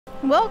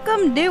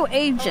Welcome, new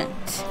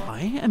agent. I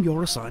am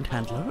your assigned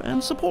handler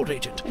and support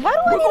agent. Why do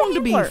I We're need a going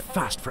to be handler?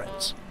 fast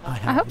friends. I I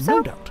have hope so.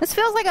 no doubt. This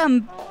feels like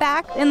I'm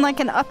back in like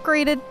an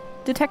upgraded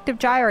Detective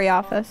Jeaire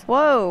office.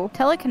 Whoa.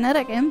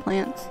 Telekinetic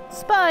implants.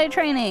 Spy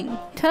training.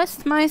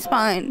 Test my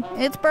spine.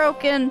 It's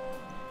broken.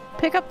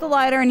 Pick up the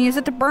lighter and use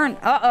it to burn.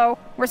 Uh-oh.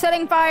 We're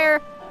setting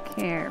fire.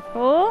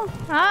 Careful.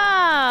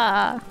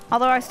 Ah!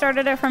 Although I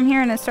started it from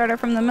here and it started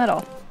from the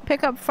middle.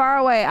 Pick up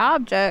faraway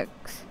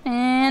objects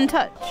and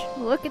touch.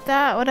 Look at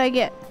that. What'd I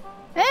get?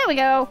 There we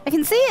go. I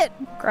can see it.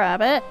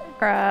 Grab it.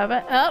 Grab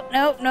it. Oh,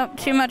 no, no.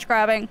 Too much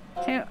grabbing.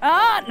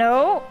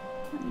 No.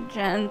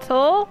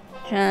 Gentle.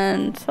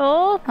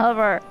 Gentle.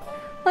 Hover.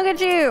 Look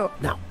at you.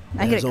 Now,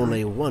 I get there's it.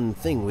 only one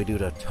thing we do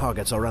to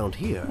targets around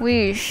here.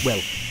 We Well,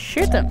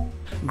 shoot them.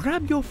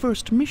 Grab your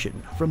first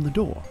mission from the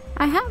door.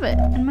 I have it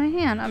in my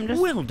hand. I'm just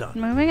Well done.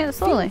 moving it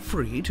slowly. Feel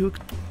free to...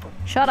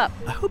 Shut up.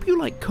 I hope you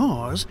like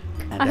cars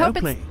and I hope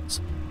it's-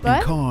 airplanes. What?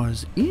 And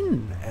cars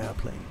in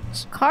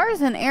airplanes.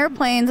 Cars and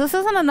airplanes. This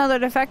isn't another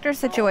defector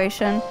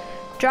situation.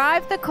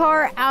 Drive the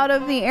car out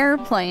of the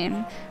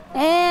airplane.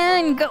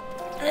 And go.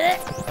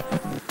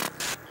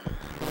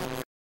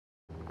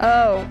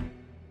 Oh.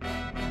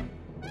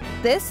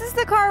 This is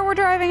the car we're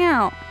driving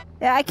out.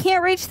 Yeah, I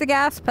can't reach the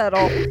gas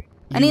pedal.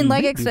 I need You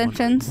leg may be wondering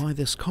extensions. why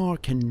this car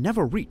can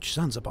never reach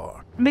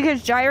Zanzibar.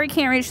 Because Jeaire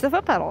can't reach the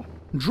foot pedal.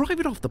 Drive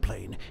it off the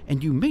plane,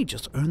 and you may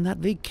just earn that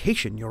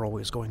vacation you're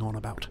always going on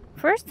about.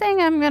 First thing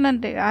I'm gonna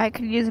do, I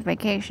could use a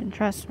vacation,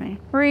 trust me.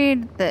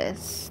 Read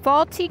this.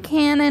 Faulty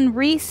cannon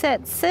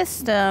reset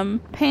system.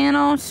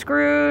 Panel,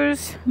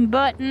 screws,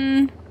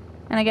 button,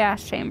 and a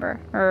gas chamber.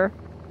 Or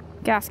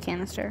gas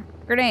canister.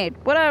 Grenade.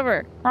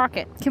 Whatever.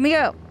 Rocket. Can we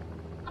go?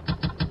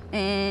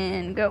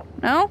 And go.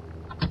 No?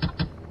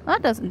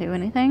 That doesn't do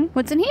anything.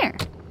 What's in here?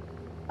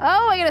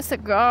 Oh, I get a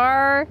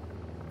cigar.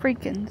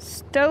 Freaking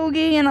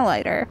stogie and a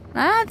lighter.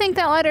 I think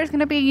that lighter is going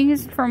to be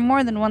used for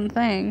more than one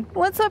thing.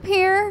 What's up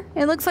here?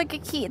 It looks like a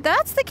key.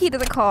 That's the key to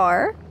the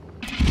car.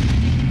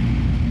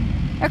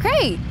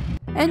 Okay.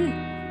 And,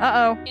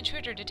 uh-oh.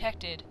 Intruder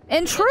detected.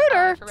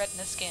 Intruder? For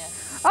retina scan.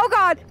 Oh,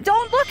 God.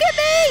 Don't look at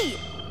me!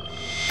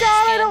 God,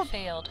 I Scan don't...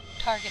 failed.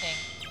 Targeting.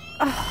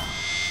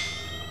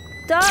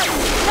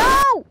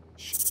 No!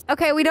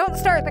 Okay, we don't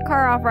start the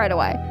car off right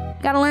away.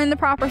 Gotta learn the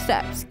proper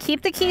steps.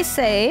 Keep the key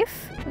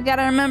safe. We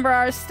gotta remember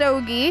our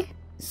stogie.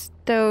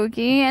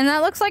 And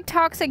that looks like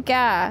toxic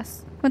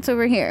gas. What's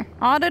over here?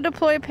 Auto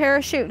deploy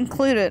parachute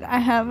included. I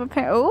have a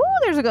oh,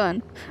 there's a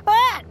gun.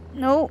 Ah!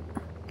 Nope.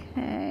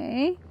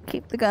 Okay.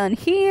 Keep the gun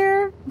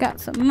here. Got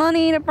some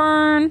money to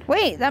burn.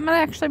 Wait, that might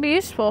actually be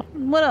useful.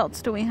 What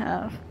else do we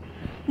have?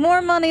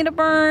 More money to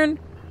burn.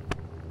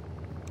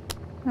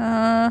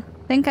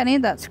 Think I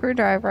need that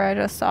screwdriver I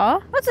just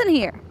saw. What's in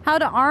here? How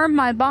to arm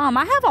my bomb.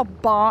 I have a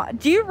bomb.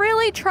 Do you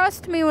really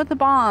trust me with a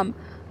bomb?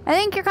 I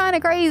think you're kind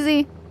of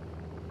crazy.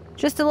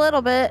 Just a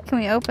little bit. Can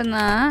we open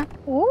that?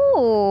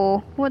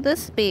 Ooh, what'd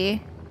this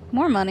be?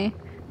 More money.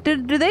 Do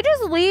they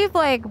just leave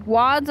like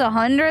wads of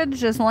hundreds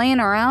just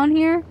laying around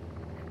here?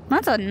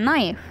 That's a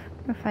knife,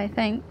 if I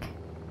think.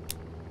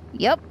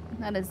 Yep,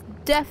 that is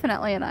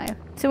definitely a knife.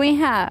 So we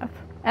have,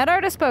 at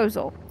our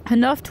disposal,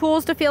 enough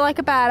tools to feel like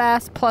a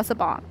badass plus a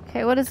bomb.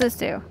 Okay, what does this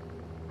do?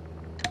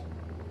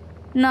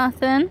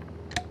 Nothing.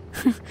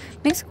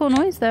 Makes a cool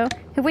noise though.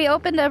 Have we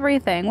opened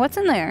everything? What's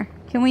in there?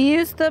 Can we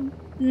use the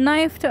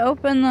knife to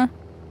open the...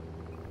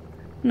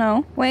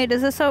 No. Wait,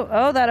 does this...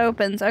 Oh, that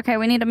opens. Okay,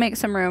 we need to make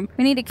some room.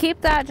 We need to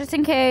keep that just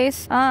in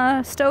case.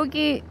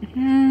 Stogie...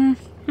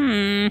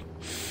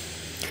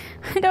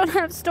 I don't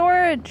have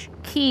storage.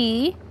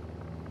 Key.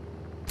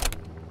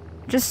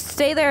 Just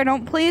stay there.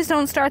 Please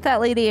don't start that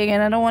lady again.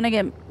 I don't want to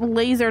get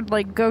lasered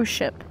like Ghost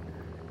Ship.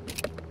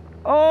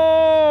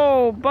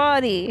 Oh,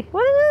 buddy.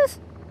 What is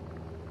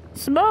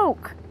this?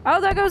 Smoke. Oh,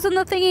 that goes in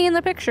the thingy in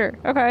the picture.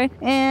 Okay.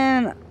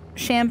 And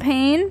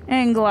champagne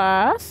and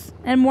glass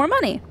and more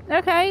money.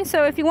 Okay,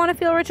 so if you want to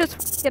feel rich,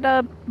 just get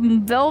a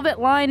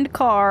velvet-lined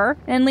car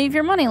and leave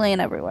your money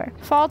laying everywhere.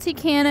 Faulty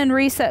cannon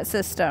reset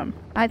system.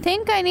 I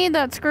think I need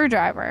that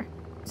screwdriver.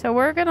 So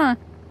we're gonna...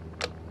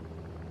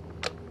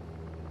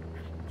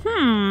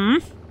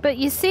 But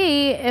you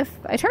see, if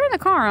I turn the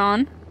car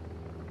on...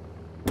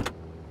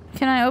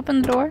 Can I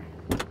open the door?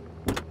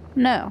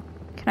 No.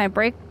 Can I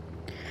break...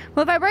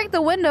 Well, if I break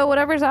the window,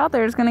 whatever's out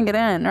there is gonna get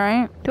in,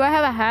 right? Do I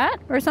have a hat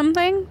or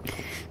something?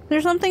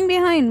 There's something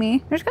behind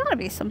me. There's gotta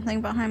be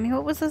something behind me.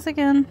 What was this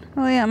again?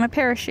 Oh yeah, my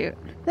parachute.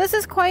 This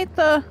is quite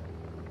the...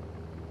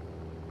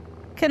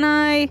 Can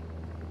I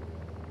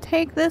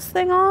take this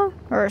thing off?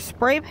 Or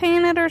spray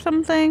paint it or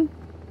something?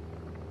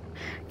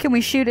 Can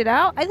we shoot it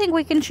out? I think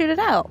we can shoot it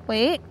out.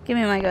 Wait, give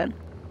me my gun.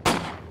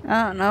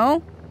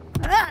 No.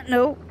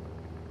 No.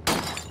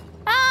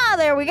 Ah,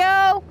 there we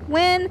go.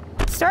 Win.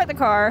 Start the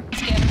car.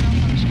 Scanner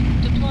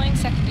malfunction. Deploying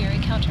secondary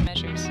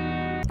countermeasures.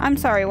 I'm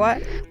sorry,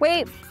 what?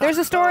 Wait, there's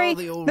a story.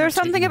 There's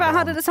something about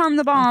how to disarm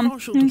the bomb. I'm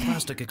partial to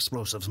plastic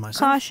explosives myself.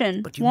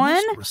 Caution. But you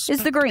One must is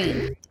the respect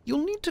green. them.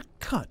 You'll need to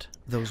cut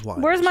those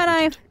wires. Where's my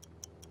knife?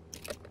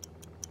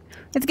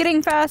 It's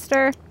getting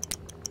faster.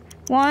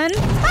 One.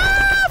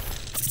 Ah!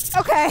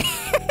 Okay.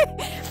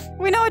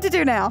 We know what to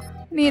do now.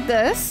 Need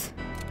this.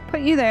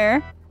 Put you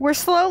there. We're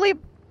slowly...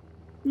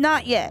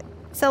 Not yet.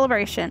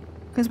 Celebration.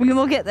 Because we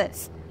will get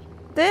this.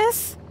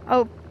 This.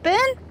 Open.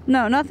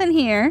 No, nothing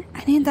here.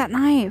 I need that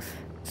knife.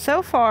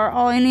 So far,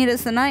 all I need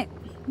is the knife.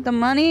 The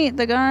money,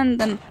 the gun,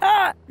 then...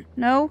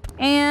 No.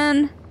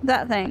 And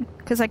that thing.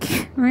 Because I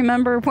can't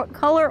remember what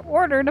color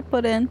order to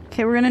put in.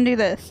 Okay, we're going to do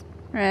this.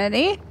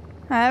 Ready?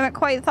 I haven't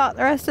quite thought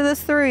the rest of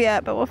this through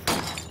yet, but we'll...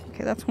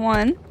 Okay, that's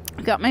one.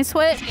 Got my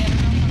switch.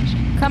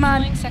 Come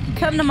on.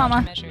 Come to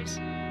mama.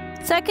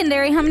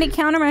 Secondary, how many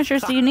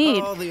countermeasures do you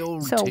need?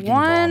 So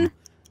one... Bomb.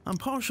 I'm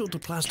partial to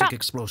plastic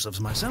explosives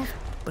myself,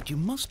 but you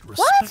must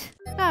respect...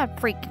 What? God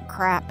freaking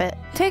crap it.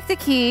 Take the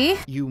key.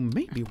 You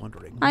may be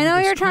wondering... I know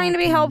you're trying to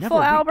be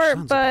helpful,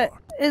 Albert, but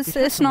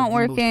it's not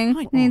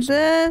working. Need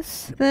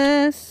this.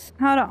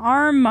 How to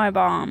arm my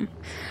bomb.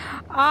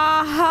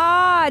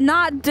 Aha!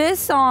 Not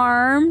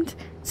disarmed.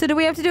 So do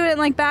we have to do it in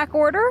like back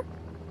order?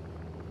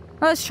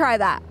 Let's try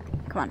that.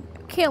 Come on.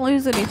 Can't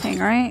lose anything,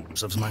 right?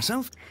 ...of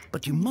myself,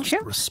 but you must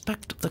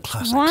respect the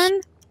classics.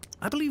 One.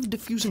 I believe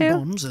defusing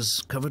bombs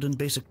is covered in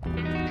basic...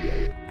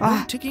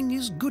 No ticking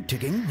is good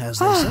ticking, as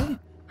they say.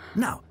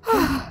 Now,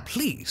 can we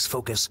please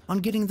focus on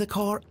getting the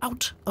car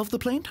out of the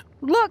plane?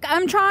 Look,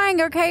 I'm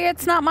trying, okay?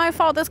 It's not my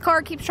fault this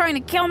car keeps trying to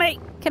kill me.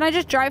 Can I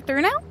just drive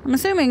through now? I'm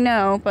assuming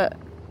no, but...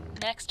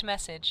 Next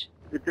message.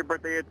 It's your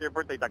birthday,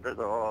 Dr.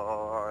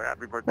 Zor.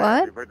 Happy birthday, what?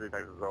 happy birthday,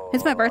 Dr. Zor.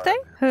 It's my birthday?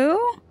 Who?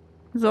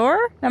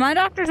 Zor? Am I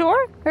Dr.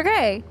 Zor?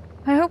 Okay.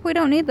 I hope we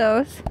don't need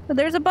those. But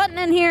there's a button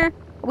in here.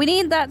 We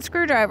need that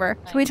screwdriver.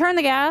 Can we turn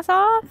the gas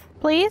off,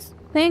 please?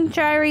 Think,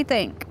 Jeaire,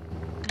 think.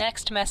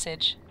 Next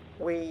message.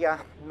 We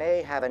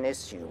may have an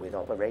issue with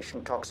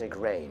Operation Toxic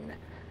Rain.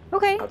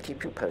 Okay. I'll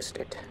keep you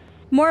posted.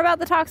 More about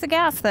the toxic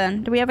gas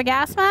then. Do we have a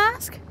gas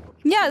mask?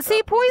 Yeah,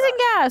 see, poison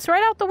gas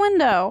right out the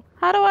window.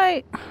 How do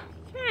I...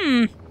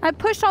 I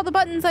pushed all the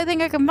buttons I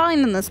think I can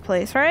find in this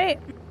place, right?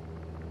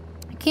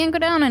 I can't go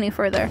down any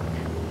further.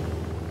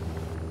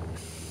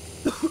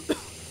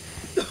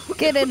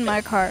 Get in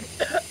my car.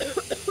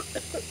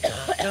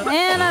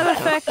 And I've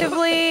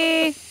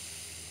effectively...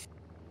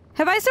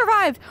 Have I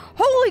survived?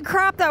 Holy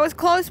crap, that was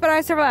close, but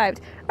I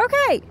survived.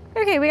 Okay.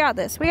 Okay, we got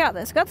this. Got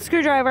the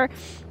screwdriver.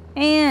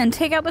 And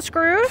take out the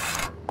screws.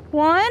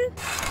 One.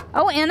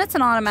 Oh, and it's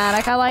an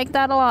automatic. I like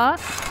that a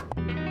lot.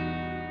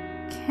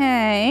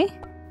 Okay.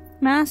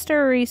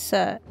 Master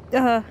reset.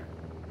 Huh?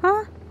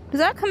 Does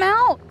that come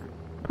out?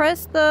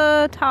 Press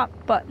the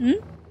top button.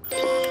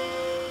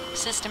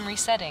 System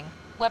resetting.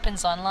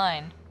 Weapons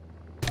online.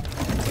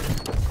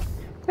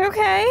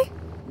 Okay.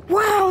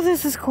 Wow,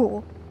 this is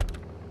cool.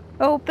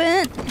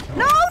 Open.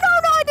 No,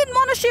 I didn't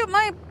want to shoot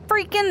my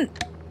freaking...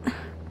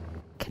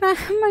 Can I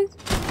have my...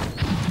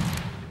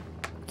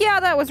 Yeah,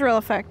 that was real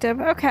effective.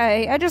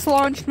 Okay, I just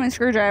launched my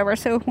screwdriver,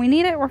 so if we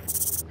need it, we're...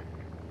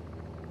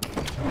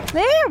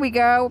 There we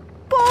go.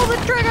 Pull the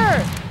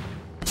trigger!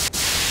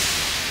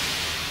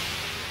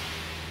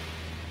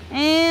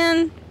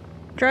 And...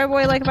 drive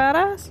away like a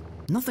badass?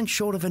 Nothing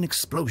short of an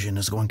explosion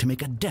is going to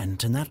make a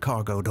dent in that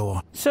cargo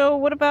door. So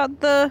what about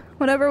the...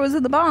 whatever was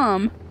in the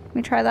bomb? Can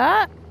we try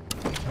that?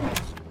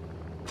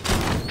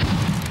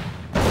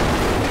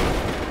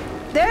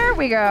 There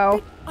we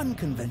go.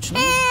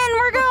 Unconventional. And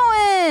we're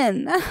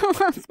going!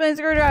 That's my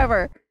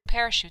screwdriver.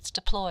 Parachutes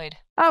deployed.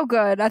 Oh,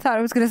 good. I thought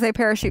I was going to say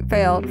parachute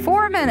failed.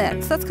 4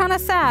 minutes. That's kind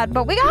of sad,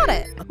 but we got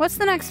it. What's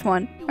the next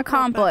one?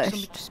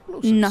 Accomplished.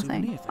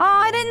 Nothing. Oh,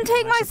 I didn't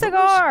take my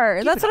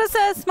cigar. That's what it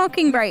says,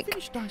 smoking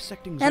break.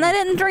 And I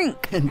didn't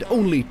drink. And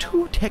only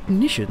 2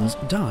 technicians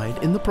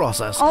died in the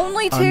process.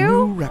 Only 2? A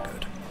new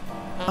record.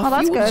 Oh,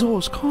 that's few of good.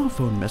 Zor's car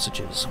phone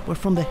messages were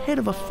from the head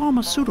of a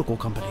pharmaceutical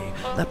company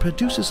that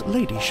produces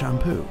lady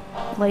shampoo.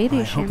 Lady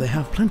I hope they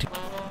have plenty.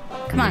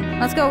 Come on,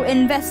 let's go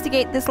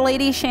investigate this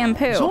lady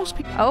shampoo.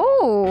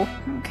 Oh,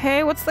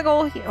 okay, what's the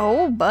goal here?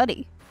 Oh,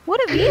 buddy.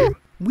 What have you?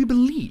 We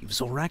believe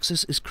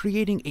Zoraxis is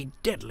creating a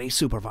deadly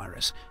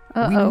supervirus.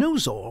 We know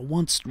Zor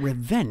wants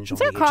revenge on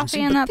the agency,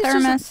 coffee in that but this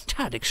thermos? is a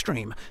tad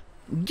extreme.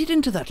 Get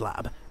into that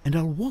lab, and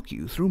I'll walk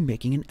you through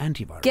making an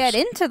antivirus. Get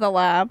into the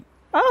lab?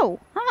 Oh,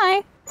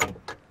 hi.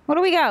 What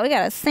do we got? We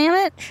got a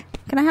sandwich.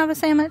 Can I have a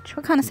sandwich?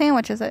 What kind of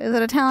sandwich is it? Is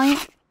it Italian?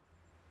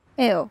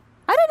 Ew.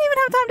 I didn't even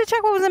have time to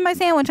check what was in my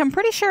sandwich. I'm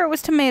pretty sure it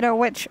was tomato,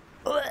 which...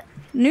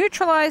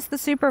 Neutralize the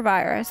super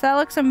virus. That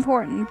looks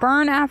important.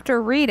 Burn after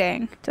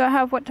reading. Do I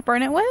have what to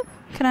burn it with?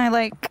 Can I,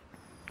 like...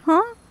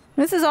 Huh?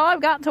 This is all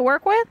I've got to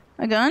work with?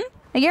 A gun?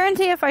 I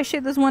guarantee if I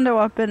shoot this window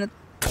up and it...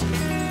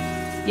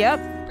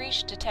 Yep.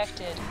 Breach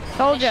detected.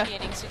 Told ya.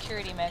 Initiating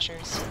security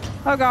measures.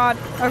 Oh god.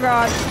 Oh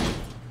god.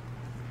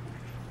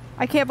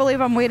 I can't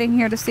believe I'm waiting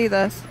here to see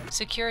this.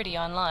 Security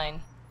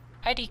online.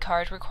 ID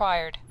card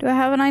required. Do I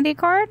have an ID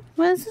card?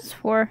 What is this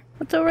for?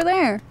 What's over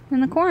there? In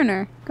the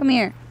corner. Come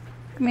here.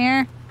 Come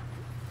here.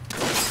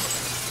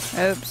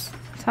 Oops.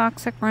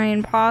 Toxic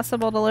rain.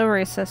 Possible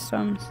delivery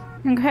systems.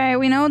 Okay,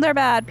 we know they're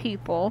bad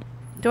people.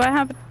 Do I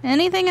have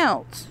anything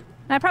else?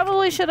 I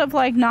probably should have,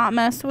 like, not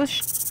messed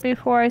with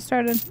before I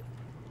started.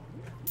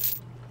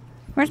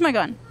 Where's my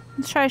gun?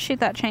 Let's try to shoot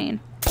that chain.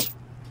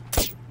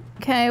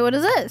 Okay, what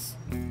is this?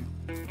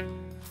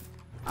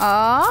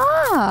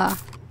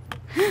 Ah!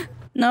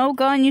 No,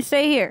 gun, you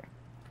stay here.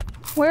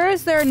 Where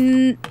is there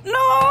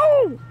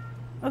no!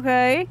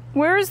 Okay,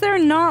 where is there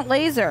not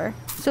laser?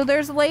 So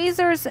there's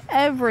lasers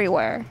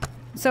everywhere.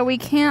 So we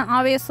can't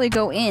obviously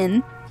go in.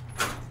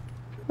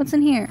 What's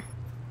in here?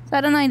 Is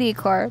that an ID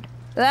card?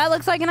 That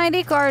looks like an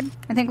ID card.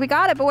 I think we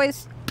got it,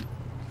 boys.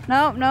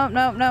 Nope, nope,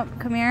 nope, nope.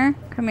 Come here,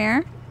 come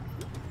here.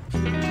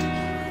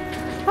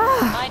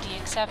 ID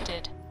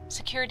accepted.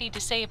 Security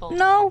disabled.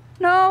 No,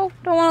 no,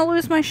 don't want to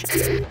lose my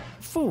shit.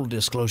 Full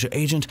disclosure,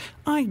 Agent,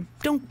 I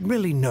don't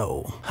really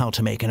know how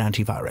to make an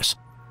antivirus.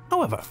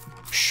 However,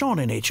 Sean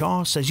in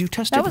HR says you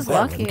tested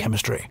well in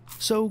chemistry.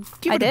 So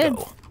give it a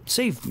go.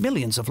 Save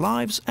millions of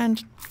lives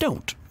and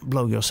don't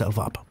blow yourself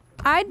up.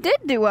 I did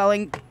do well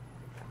in...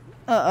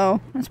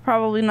 Uh-oh, that's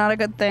probably not a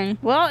good thing.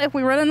 Well, if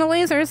we run into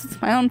lasers, it's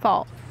my own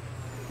fault.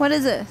 What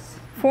is this?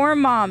 For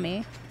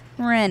mommy.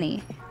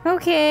 Rennie.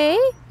 Okay.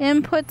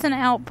 Inputs and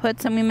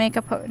outputs, and we make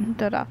a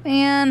da-da.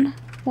 And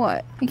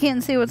what? I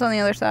can't see what's on the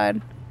other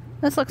side.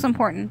 This looks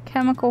important.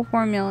 Chemical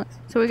formulas.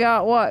 So we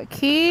got what?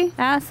 Key,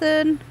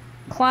 acid,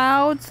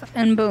 clouds,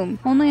 and boom.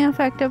 Only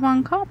effective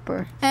on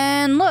copper.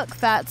 And look,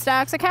 fat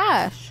stacks of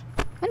cash.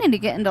 I need to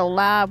get into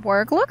lab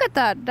work. Look at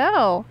that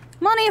dough.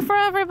 Money for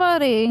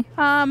everybody.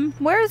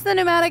 Where's the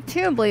pneumatic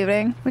tube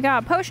leaving? We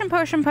got potion,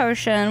 potion,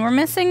 potion. We're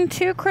missing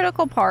 2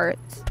 critical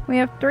parts. We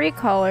have 3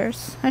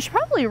 colors. I should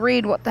probably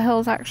read what the hell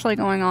is actually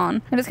going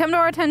on. It has come to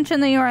our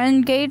attention that you are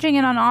engaging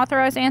in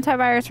unauthorized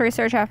antivirus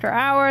research after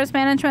hours.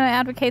 Management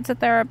advocates that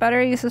there are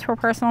better uses for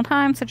personal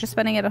time, such as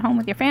spending it at home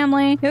with your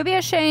family. It would be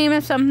a shame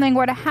if something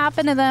were to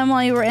happen to them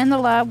while you were in the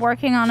lab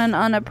working on an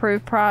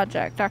unapproved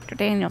project. Dr.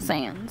 Daniel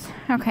Sands.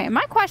 Okay,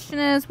 my question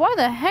is, why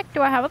the heck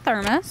do I have a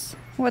thermos?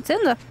 What's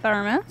in the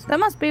thermos? That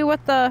must be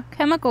what the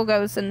chemical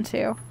goes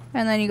into.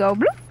 And then you go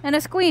bloop, and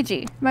a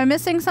squeegee. Am I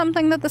missing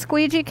something that the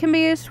squeegee can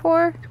be used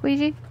for?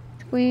 Squeegee?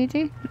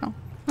 Squeegee? No.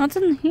 What's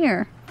in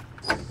here?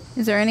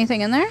 Is there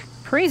anything in there?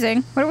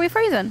 Freezing? What are we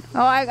freezing?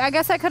 Oh, I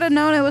guess I could have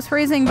known it was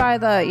freezing by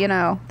the, you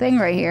know, thing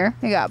right here.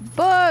 We got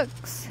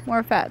books,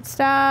 more fat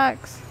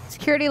stacks,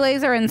 security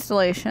laser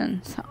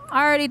installations.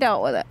 I already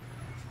dealt with it.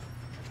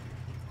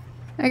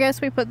 I guess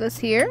we put this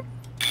here.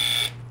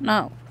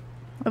 No.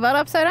 What about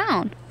upside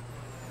down?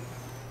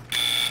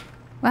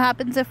 What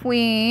happens if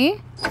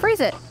we freeze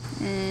it?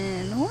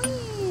 And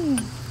whee!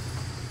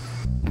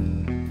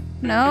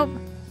 Nope.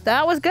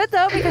 That was good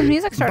though because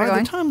music started going.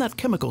 By the time that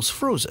chemical's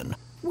frozen,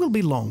 we'll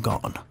be long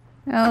gone.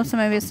 Oh, so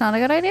maybe it's not a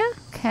good idea?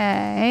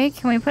 Okay,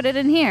 can we put it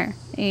in here?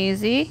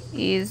 Easy,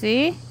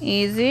 easy,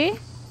 easy.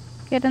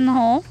 Get in the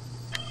hole.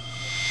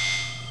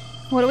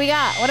 What do we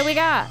got? What do we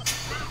got?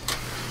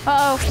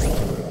 Uh-oh.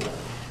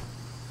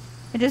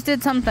 It just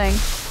did something.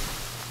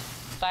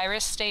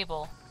 Virus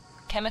stable.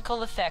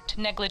 Chemical effect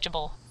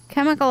negligible.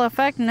 Chemical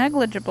effect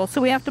negligible,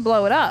 so we have to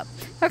blow it up.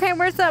 Okay,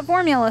 where's that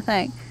formula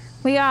thing?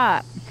 We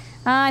got...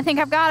 I think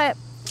I've got it.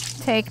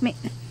 Take me...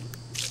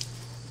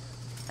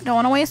 I don't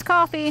want to waste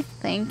coffee.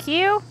 Thank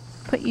you.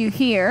 Put you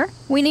here.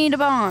 We need a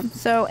bomb.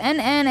 So NN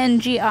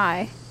and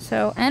GI.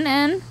 So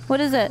NN, what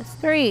is this?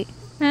 3.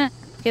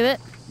 Give it.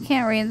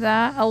 Can't read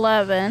that.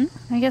 11.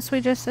 I guess we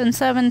just... and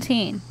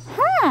 17.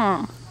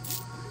 Huh.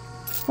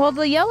 Well,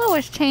 the yellow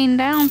is chained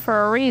down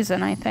for a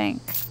reason, I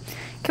think.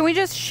 Can we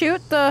just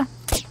shoot the...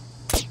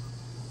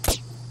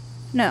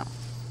 No,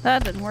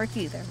 that didn't work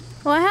either.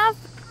 Well, I have,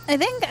 I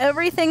think,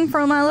 everything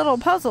from my little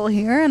puzzle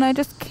here, and I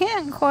just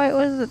can't quite...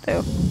 What does it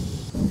do?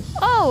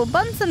 Oh,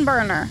 Bunsen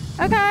burner.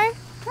 Okay.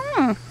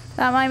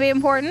 That might be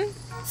important.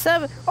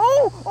 7.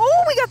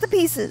 Oh, we got the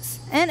pieces.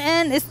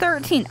 NN is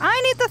 13.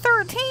 I need the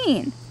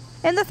 13.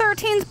 And the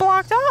 13's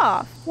blocked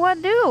off.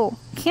 What do?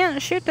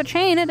 Can't shoot the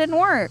chain. It didn't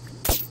work.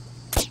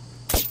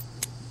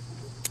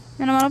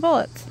 And I'm out of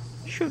bullets.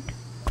 Shoot.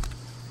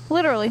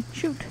 Literally,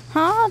 shoot.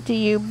 Huh? Do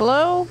you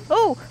blow?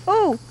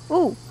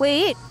 Oh,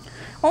 wait.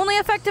 Only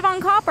effective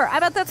on copper. I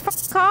bet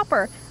that's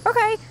copper.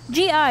 Okay,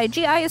 GI.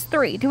 GI is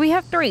 3. Do we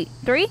have 3?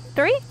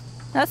 3?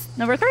 That's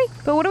number 3.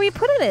 But what do we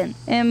put it in?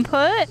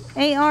 Input.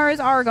 AR is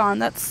argon.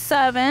 That's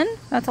 7.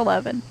 That's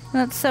 11.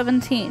 That's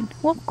 17.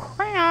 Well,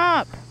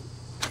 crap.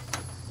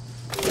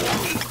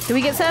 Do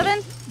we get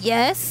 7?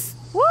 Yes.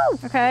 Woo!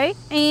 Okay.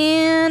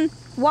 And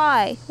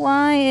Y.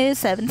 Y is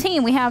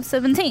 17. We have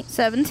 17.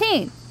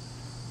 17.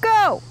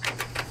 Go!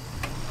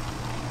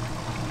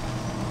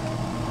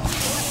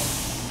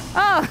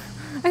 Oh,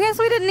 I guess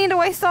we didn't need to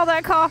waste all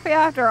that coffee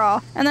after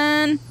all. And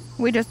then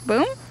we just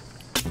boom.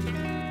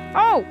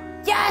 Oh,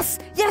 yes!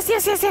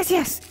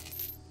 Yes!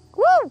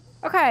 Woo!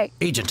 Okay.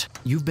 Agent,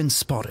 you've been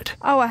spotted.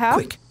 Oh, I have?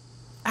 Quick,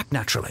 act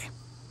naturally.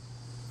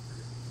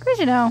 Good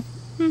to know.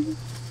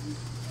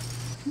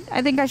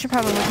 I think I should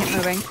probably keep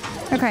moving.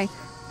 Okay.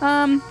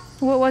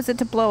 What was it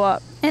to blow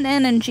up?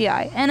 NN and GI.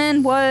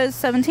 NN was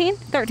 17?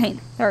 13.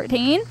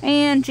 13.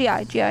 And GI.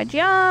 I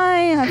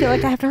feel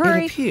like I have to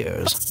hurry. It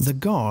appears the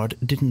guard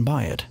didn't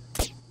buy it.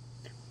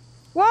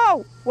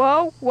 Whoa!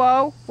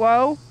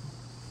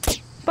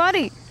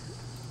 Buddy!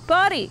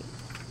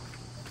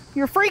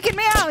 You're freaking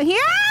me out here!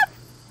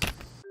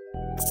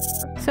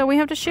 So we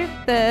have to shoot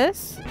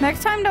this.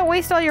 Next time, don't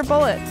waste all your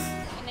bullets.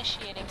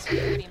 Initiating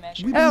security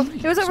measures. Oh,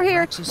 it was over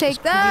here. Zoraxis Take is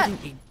that.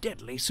 creating a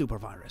deadly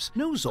supervirus.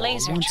 No Zor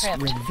Laser wants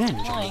tripped. revenge on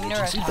Deploying the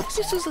agency, but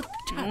this is a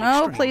tad No,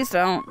 extreme. please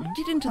don't.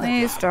 Get into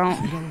Please that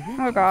don't.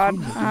 Oh God,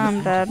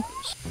 I'm dead.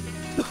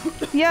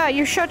 Yeah,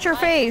 you shut your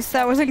face.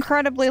 That was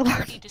incredibly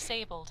Security lucky.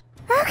 disabled.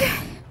 Okay.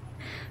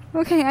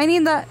 Okay, I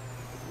need that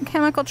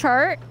chemical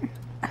chart.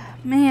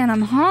 Man,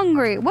 I'm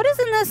hungry. What is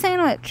in this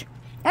sandwich?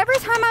 Every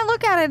time I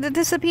look at it, it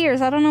disappears.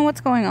 I don't know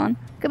what's going on.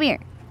 Come here.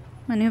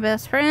 My new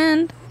best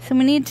friend. So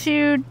we need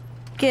to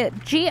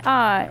get GI.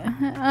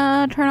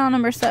 Turn on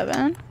number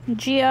 7.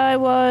 GI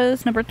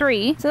was number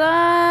 3. So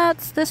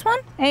that's this one.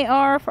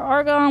 AR for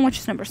Argon, which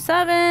is number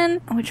 7.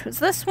 Which was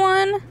this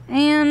one.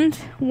 And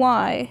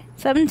Y.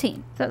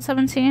 17. Is that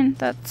 17?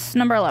 That's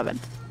number 11.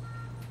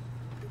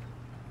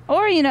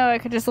 Or, you know, I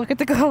could just look at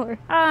the color.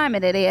 I'm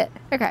an idiot.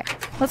 Okay,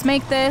 let's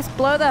make this.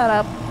 Blow that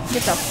up.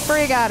 Get the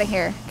frig out of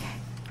here.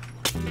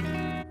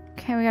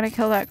 Okay, we gotta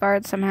kill that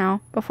guard somehow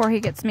before he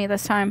gets me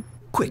this time.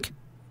 Quick,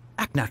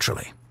 act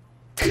naturally.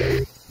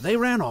 They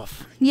ran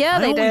off. Yeah,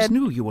 they I always did.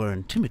 knew you were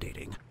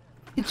intimidating.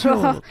 It's your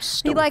You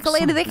stoic like a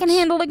lady that can silence.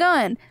 handle a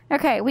gun.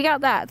 Okay, we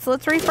got that. So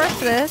let's refresh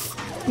this.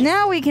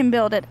 Now we can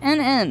build it.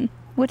 NN,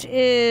 which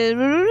is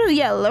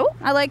yellow.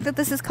 I like that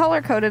this is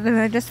color coded and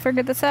I just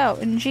figured this out.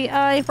 And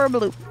GI for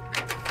blue.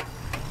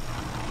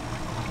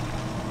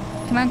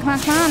 Come on, come on,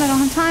 come on. I don't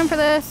have time for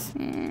this.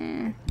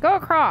 Go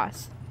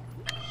across.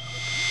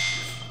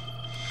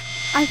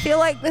 I feel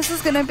like this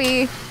is gonna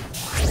be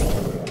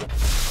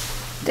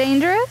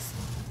dangerous.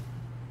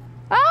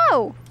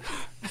 Oh!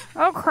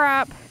 Oh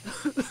crap.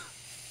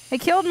 I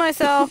killed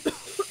myself.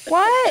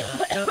 What?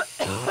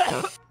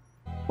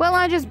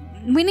 Well,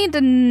 we need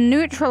to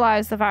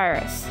neutralize the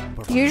virus.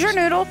 Use your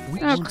noodle.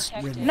 Oh,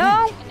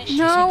 no,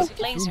 no,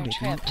 Laser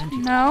tripped.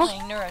 no.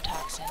 Deploying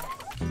neurotoxin.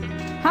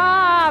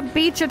 Ha!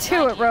 Beat you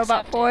to it,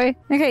 robot boy.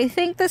 Okay,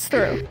 think this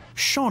through.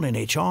 Sean in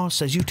HR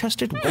says you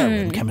tested well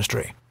in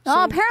chemistry.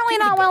 Oh, apparently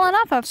not well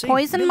enough. I've Save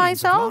poisoned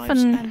millions of myself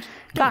lives and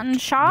gotten don't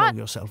shot.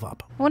 blow yourself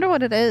up. I wonder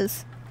what it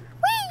is.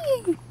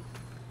 Whee!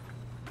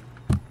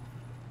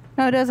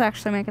 No, it does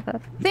actually make it though.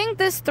 Think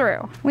this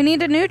through. We need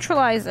to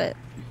neutralize it.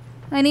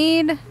 I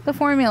need the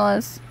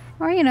formulas.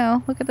 Or, you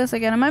know, look at this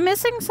again. Am I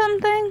missing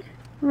something?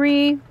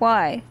 Y.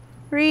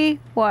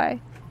 Y.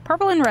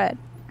 Purple and red.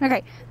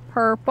 Okay.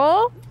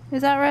 Purple.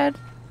 Is that red?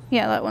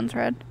 Yeah, that one's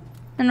red.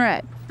 And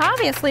red.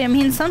 Obviously, it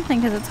means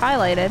something because it's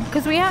highlighted.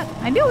 Because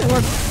I knew we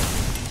were...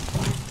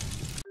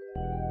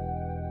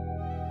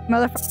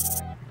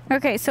 Motherfucker.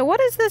 Okay, so what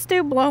does this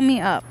do? Blow me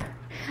up.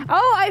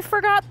 Oh, I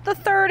forgot the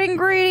third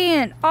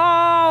ingredient. Oh,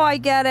 I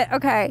get it.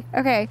 Okay,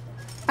 okay.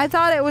 I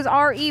thought it was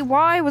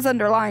R-E-Y was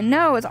underlined.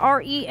 No, it's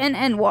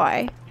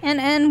R-E-N-N-Y.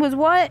 NN was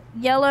what?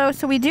 Yellow.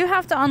 So we do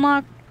have to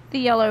unlock the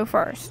yellow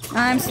first.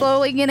 I'm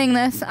slowly getting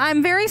this.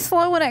 I'm very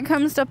slow when it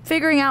comes to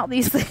figuring out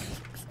these things.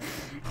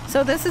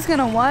 So this is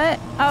gonna what?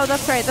 Oh,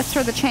 that's right. That's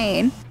for the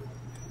chain.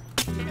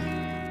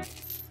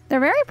 They're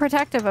very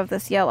protective of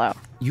this yellow.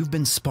 You've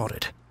been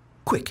spotted.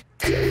 Quick.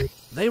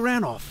 They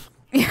ran off.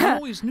 I Yeah.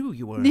 always knew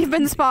you were. You've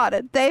been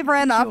spotted. They've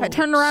ran off. I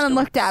turned around and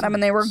looked at them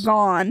and they were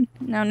gone.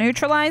 Now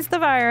neutralize the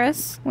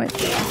virus, which,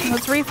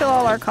 let's refill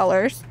all our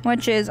colors,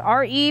 which is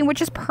RE,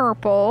 which is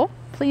purple.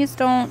 Please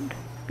don't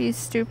be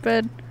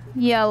stupid.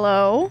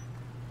 Yellow,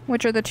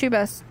 which are the two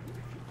best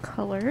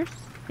colors,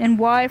 and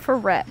Y for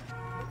red.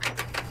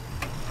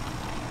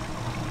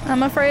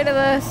 I'm afraid of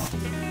this.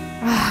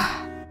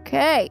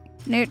 Okay,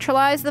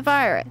 neutralize the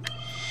virus.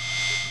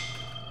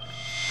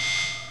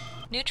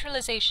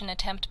 Neutralization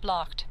attempt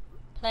blocked.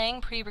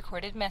 Playing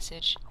pre-recorded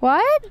message.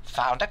 What?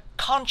 Found a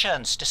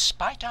conscience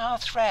despite our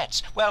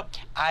threats. Well,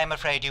 I'm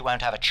afraid you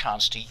won't have a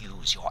chance to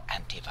use your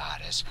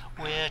antivirus.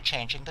 We're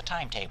changing the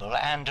timetable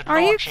and Are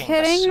you launching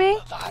kidding the me?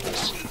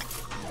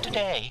 supervirus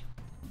today.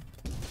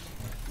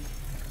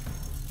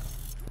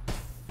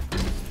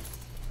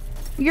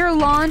 You're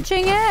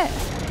launching it?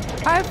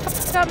 I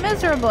fucked up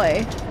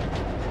miserably.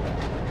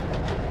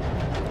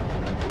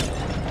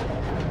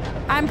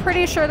 I'm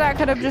pretty sure that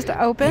could have just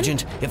opened.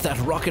 Agent, if that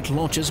rocket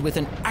launches with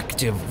an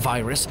active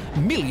virus,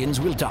 millions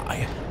will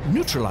die.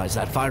 Neutralize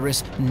that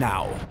virus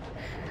now.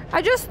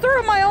 I just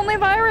threw my only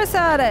virus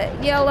at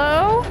it.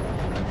 Yellow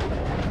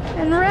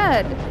and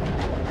red.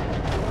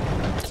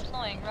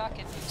 Deploying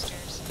rocket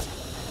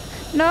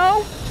boosters.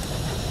 No.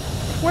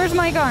 Where's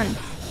my gun?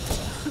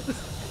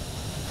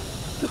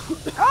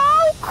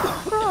 Oh,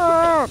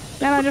 crap.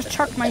 And I just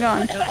chucked my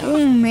gun.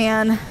 Oh,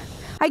 man.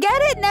 I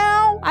get it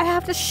now. I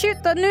have to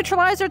shoot the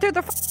neutralizer through the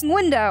f***ing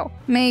window.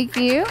 Make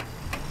you.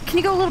 Can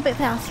you go a little bit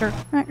faster?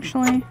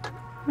 Actually,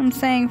 I'm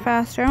saying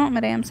faster. I want my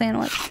damn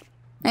sandwich.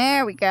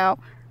 There we go.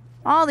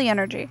 All the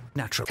energy.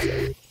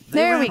 Naturally.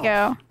 There we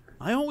go.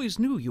 I always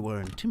knew you were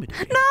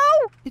intimidating.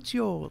 No! It's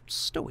your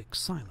stoic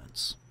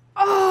silence.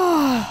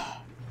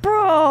 Oh,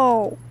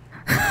 bro.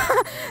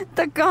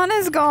 The gun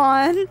is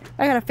gone.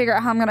 I gotta figure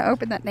out how I'm gonna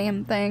open that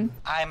damn thing.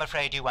 I'm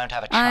afraid you won't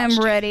have a chance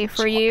I'm to ready use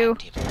for your you.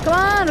 antivirus. Come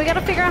on, we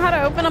gotta figure out how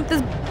to open up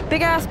this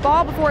big ass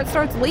ball before it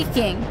starts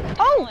leaking.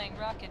 Oh! Deploying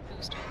rocket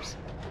boosters.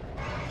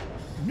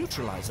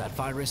 neutralize that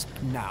virus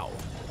now.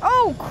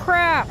 Oh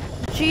crap!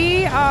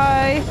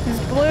 G-I is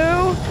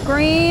blue,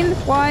 green,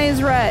 Y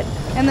is red.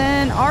 And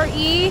then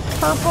R-E,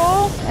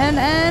 purple, and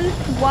N,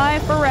 Y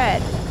for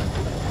red.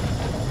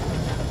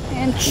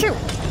 And shoot!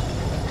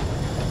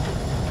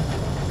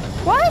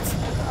 What?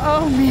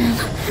 Oh man,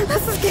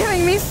 this is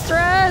giving me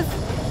stress.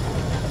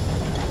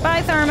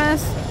 Bye,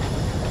 Thermos.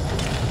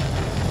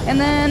 And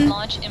then...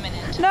 Launch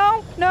imminent.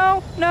 No,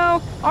 no,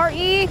 no.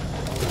 R-E,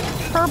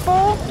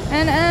 purple,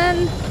 and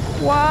N,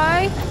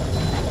 Y.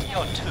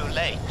 You're too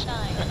late.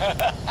 9,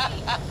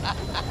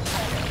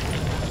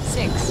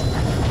 6,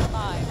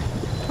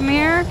 5. Come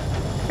here.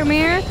 Come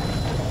here. 2.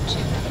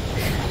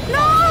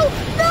 No!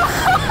 No!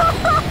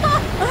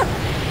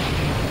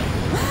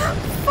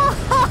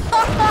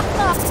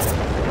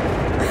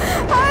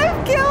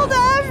 I've killed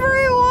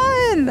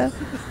everyone!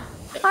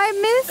 I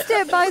missed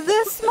it by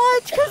this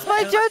much because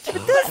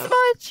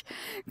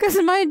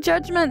my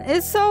judgment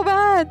is so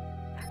bad.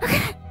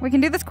 Okay, we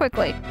can do this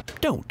quickly.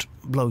 Don't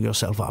blow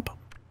yourself up.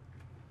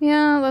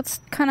 Yeah, that's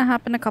kind of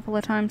happened a couple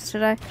of times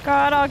today.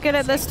 God, I'll get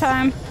it this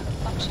time.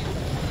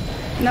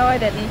 No, I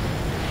didn't.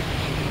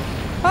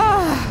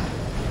 Oh,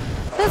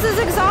 this is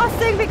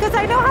exhausting because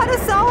I know how to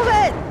solve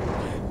it.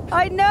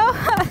 I know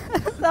how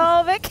to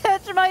solve it.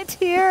 Catch my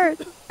tears.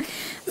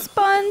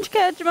 Sponge,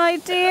 catch my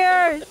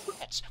tears.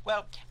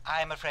 Well,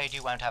 I'm afraid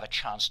you won't have a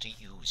chance to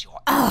use your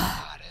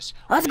antivirus.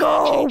 Let's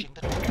go.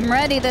 I'm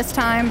ready this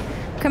time.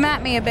 Come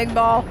at me, a big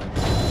ball.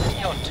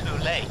 You're too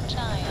late.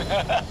 9,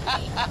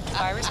 8.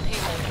 Virus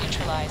payload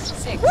neutralized.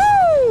 6.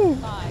 Woo!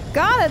 5.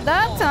 Got it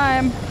that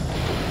time.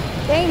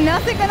 Ain't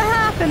nothing gonna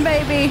happen,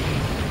 baby.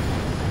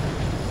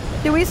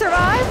 Did we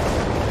survive?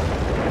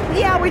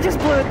 Yeah, we just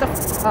blew it the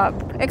f up.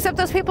 Except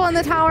those people in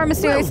the tower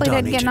mysteriously Well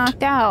done, didn't get Agent.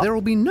 knocked out. There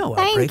will be no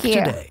Thank outbreak you.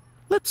 today.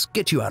 Let's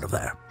get you out of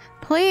there.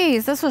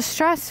 Please, this was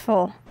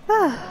stressful. Do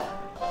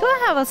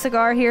I have a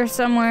cigar here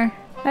somewhere?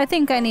 I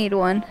think I need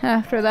one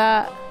after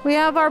that. We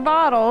have our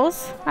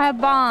bottles. I have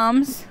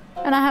bombs.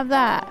 And I have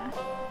that.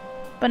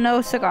 But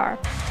no cigar.